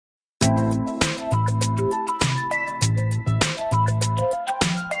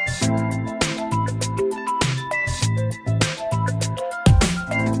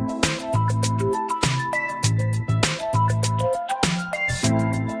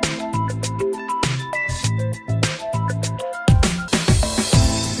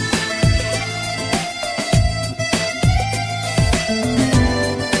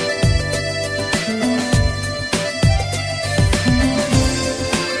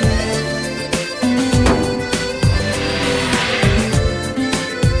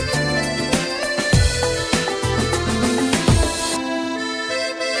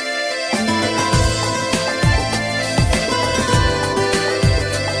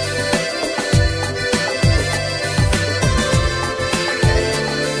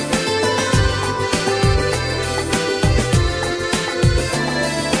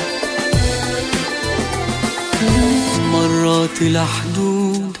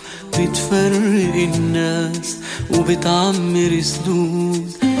بتفرق الناس وبتعمر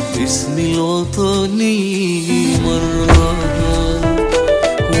سدود باسم الوطني مرات،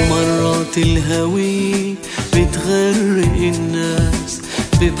 ومرات الهوية بتغرق الناس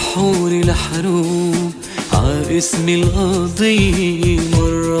ببحور الحروب ع اسم القضية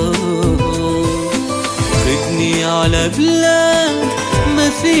مرات. خدني على بلاد ما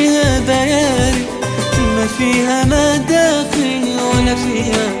فيها بياري، ما فيها مداخل ولا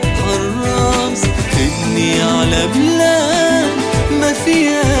فيها حراس. خدني على بلاد ما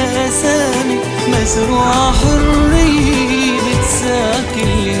فيها أسامي، مزروعة حرية بتساكن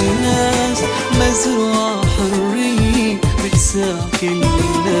الناس، مزروعة حرية بتساكن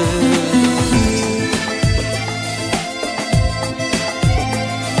الناس.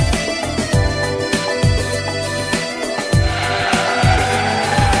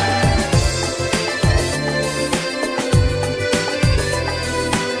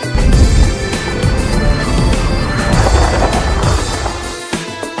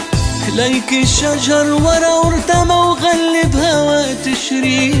 ليك الشجر ورا ارتمى وغلب هوا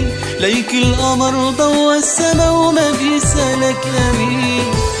تشري، ليك القمر ضوى السما وما بيسألك لمين.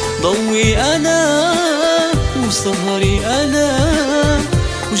 ضوي أنا وسهري أنا،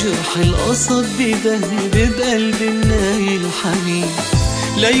 وجرح القصب بدهب بقلب الناي الحنين.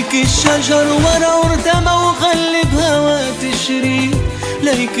 ليك الشجر ورا ارتمى وغلب هوا تشري،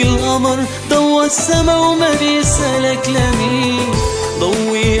 ليك القمر ضوى السما وما بيسألك لمين.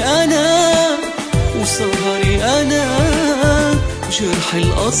 ضوي أنا وسهري أنا، وجرح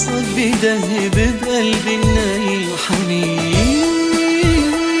القصد بدهب بقلب الناي الحنين.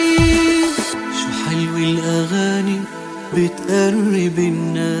 شو حلو الأغاني بتقرب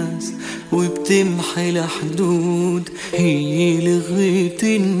الناس وبتمحي الحدود، هي لغة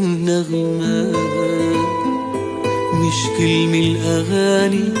النغمات. مش كلمة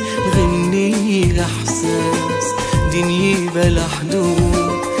الأغاني غني إحساس، دنيا بلا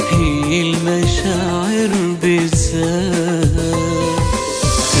حدود هي المشاعر بالذات.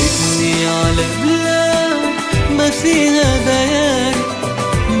 خدني على بلاد ما فيها بيان،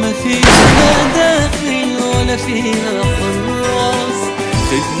 ما فيها مداخل ولا فيها حراس.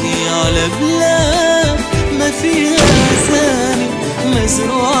 خدني على بلاد ما فيها أسامي،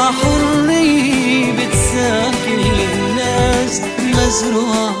 مزروعة حرية بتساكن الناس،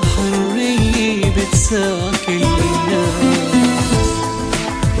 مزروعة حرية بتساكن